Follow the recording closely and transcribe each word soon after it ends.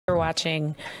We're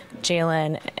watching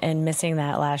Jalen and missing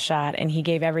that last shot, and he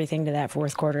gave everything to that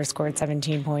fourth quarter, scored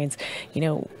 17 points. You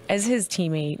know, as his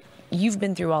teammate, you've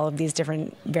been through all of these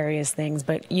different various things,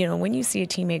 but, you know, when you see a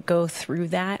teammate go through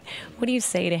that, what do you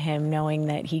say to him knowing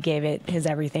that he gave it his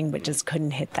everything but just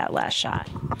couldn't hit that last shot?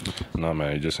 No,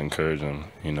 man, you just encourage him,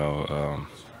 you know,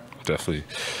 definitely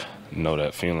know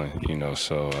that feeling, you know,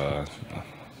 so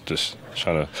just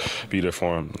trying to be there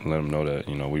for him and let him know that,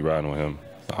 you know, we riding with him.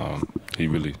 He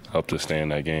really helped us stay in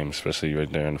that game, especially right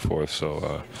there in the fourth.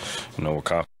 So, you know, we're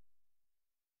confident.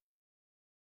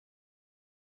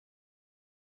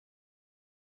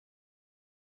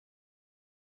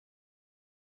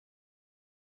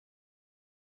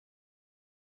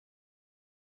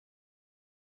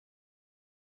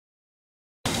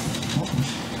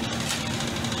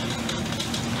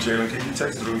 Jalen, can you take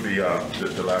us through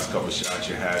the last couple of shots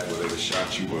you had? Were they the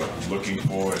shots you were looking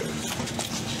for, and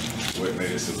what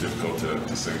made it so difficult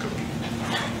to sink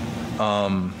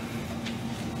them?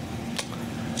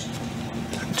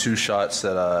 Two shots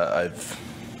that I've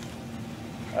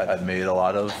made a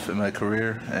lot of in my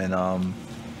career, and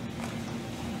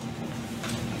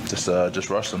just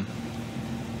rushed them.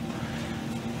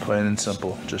 Plain and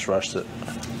simple, just rushed it.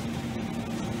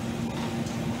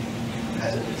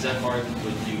 Is that hard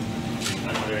with you,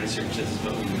 under any circumstances,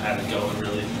 but when you had to go and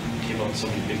really came up with so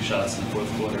many big shots in the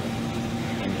fourth quarter,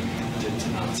 and then to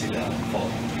not see that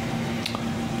fall?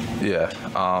 Yeah.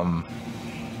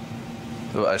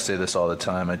 I say this all the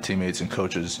time. My teammates and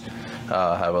coaches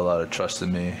have a lot of trust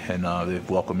in me, and they've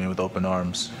welcomed me with open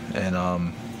arms. And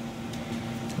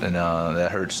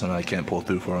that hurts, and I can't pull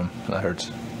through for them. That hurts.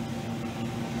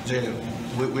 Jalen,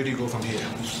 where do you go from here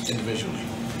individually?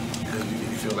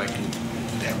 You feel like you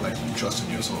have like trust in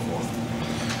you and so forth.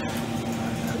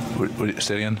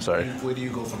 Say it again. Sorry. Where do you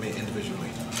go from here individually?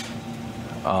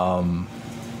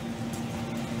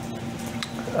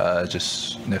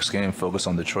 Just next game, focus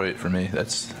on Detroit for me.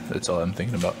 That's all I'm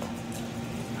thinking about.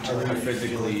 How were you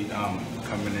physically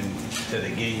coming into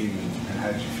the game, and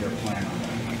how did you feel playing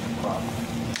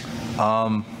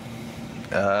on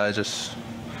that? I just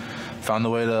found a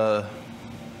way to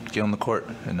get on the court,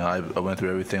 and I went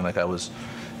through everything like I was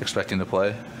expecting to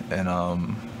play, and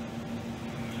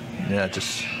yeah,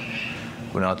 just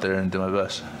went out there and did my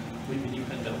best. When you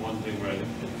had that one thing where you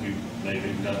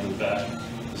maybe got to the back,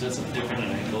 was that something different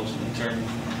in angles in the turn?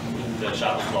 That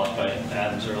shot was blocked by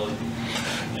Adams early.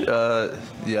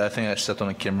 Yeah, I think I stepped on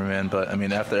a cameraman, but I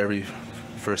mean, after every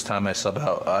first time I sub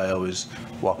out, I always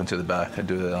walk into the back. I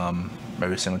do it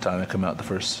every single time I come out the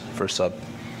first sub.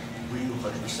 Were you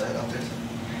 100% out there?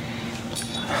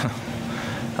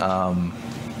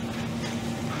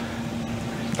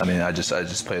 I mean, I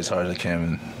just play as hard as I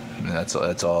can, and that's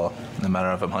all. No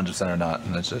matter if I'm 100% or not,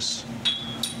 and I just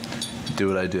do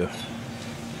what I do.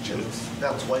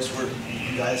 Now twice where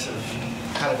you guys have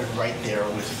kind of been right there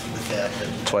with that.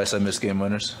 Twice I missed game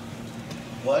winners.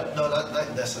 What? No,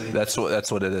 not necessarily. That's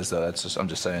what it is, though. I'm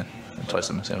just saying. Twice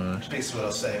I missed game winners. Basically, what I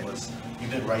was saying was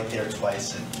you've been right there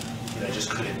twice, and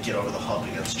just couldn't get over the hump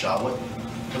against Ja. What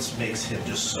makes him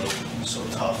just so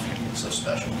tough and so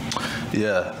special?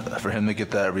 Yeah, for him to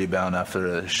get that rebound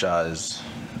after the shot was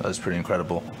pretty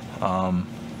incredible.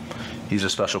 He's a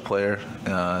special player.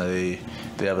 They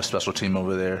have a special team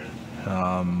over there,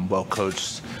 well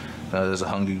coached. There's a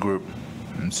hungry group,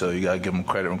 and so you gotta give them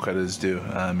credit when credit is due.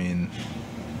 I mean,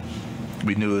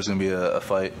 we knew it was gonna be a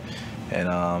fight, and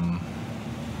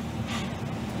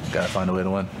gotta find a way to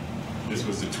win. This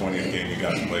was the 20th game you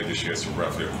guys played this year, so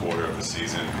roughly a quarter of the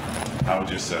season. How would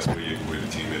you assess where the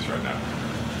team is right now?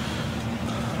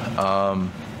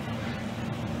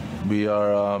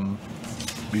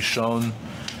 We've shown,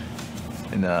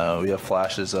 and we have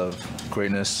flashes of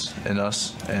greatness in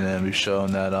us, and then we've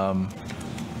shown that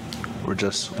we're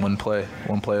just one play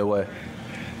away.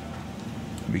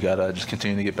 We gotta just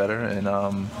continue to get better, and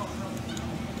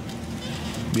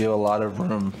we have a lot of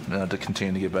room to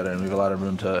continue to get better, and we have a lot of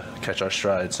room to catch our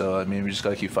stride. So I mean, we just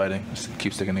gotta keep fighting, just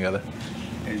keep sticking together.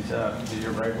 Is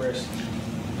your right wrist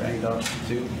banged up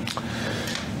too?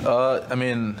 I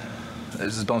mean,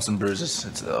 it's just bumps and bruises.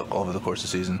 It's over the course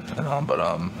of the season, but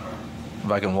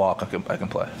if I can walk, I can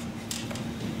play.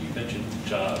 You mentioned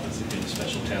Ja as being a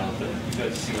special talent, but you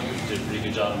guys seem like you did a pretty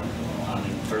good job on the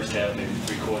first half, maybe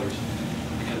three quarters.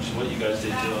 Because what you guys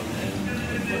did to him, and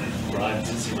what Grimes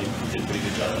did seem like you did a pretty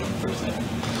good job on the first half.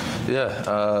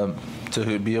 Yeah,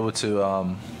 to be able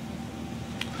to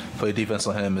play defense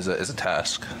on him is a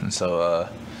task, and so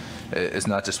it's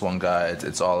not just one guy;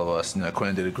 it's all of us.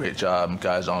 Quinn did a great job.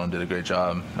 Guys on him did a great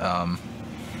job.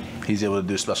 He's able to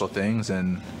do special things,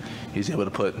 and he's able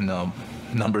to put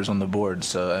numbers on the board.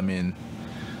 So I mean,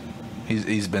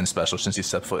 he's been special since he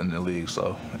stepped foot in the league.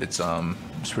 So it's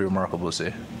pretty remarkable to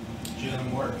see.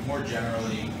 Jalen, more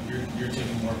generally, you're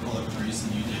taking more pull-up threes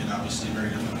than you did. Obviously, a very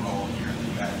different role here that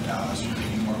you had in Dallas. You're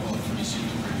taking more pull-up threes than you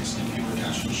did previously, fewer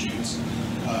catch and shoots.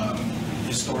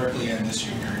 Historically, and this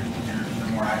year,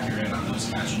 you're more accurate on those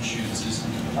catch and shoots.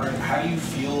 How do you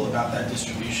feel about that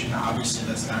distribution? Obviously,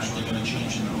 that's naturally going to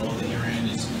change in the role that you're in.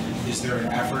 Is there an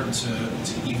effort to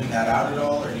even that out at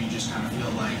all, or do you just kind of feel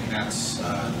like that's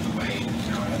the way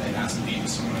it has to be in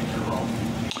someone in your role?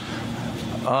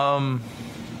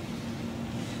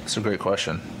 It's a great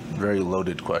question. Very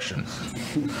loaded question.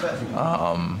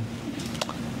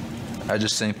 I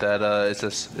just think that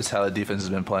it's how the defense has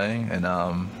been playing, and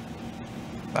I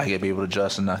got to be able to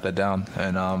adjust and knock that down.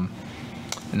 And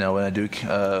when I do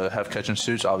have catch and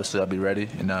shoots, obviously I'll be ready.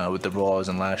 And with the role I was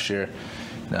in last year,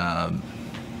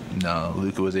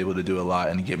 Luka was able to do a lot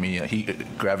and get me. He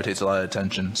gravitates a lot of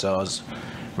attention, so I was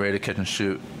ready to catch and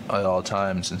shoot at all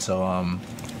times. And so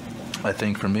I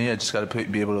think for me, I just got to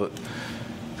be able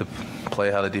to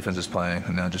play how the defense is playing,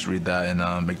 and just read that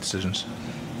and make decisions.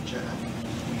 You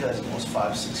guys are almost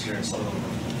 5-6 here, and some of them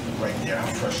right there. How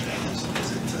frustrating is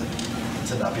it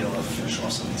to not be able to finish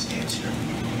off some of these games here?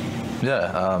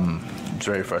 Yeah, it's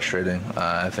very frustrating.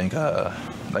 I think,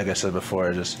 like I said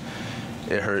before, it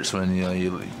hurts when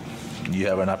you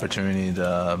have an opportunity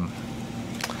to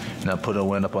put a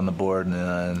win up on the board,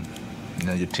 and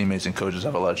your teammates and coaches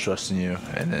have a lot of trust in you,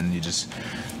 and then you just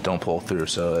don't pull through.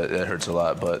 So it hurts a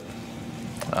lot, but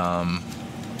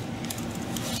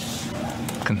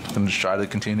can just try to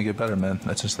continue to get better, man.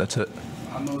 That's it.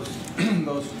 On those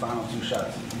those final two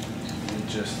shots, you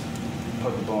just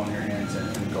put the ball in your hands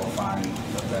and go find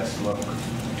the best look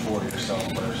for yourself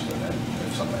first, and then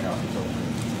if something else is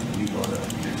open, you go to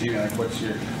your team. Like,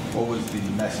 what was the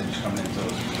message coming into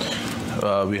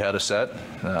those? We had a set,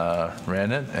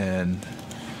 ran it, and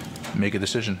make a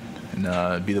decision,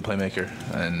 and be the playmaker,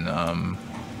 and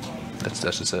that's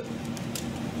just it.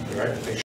 All right.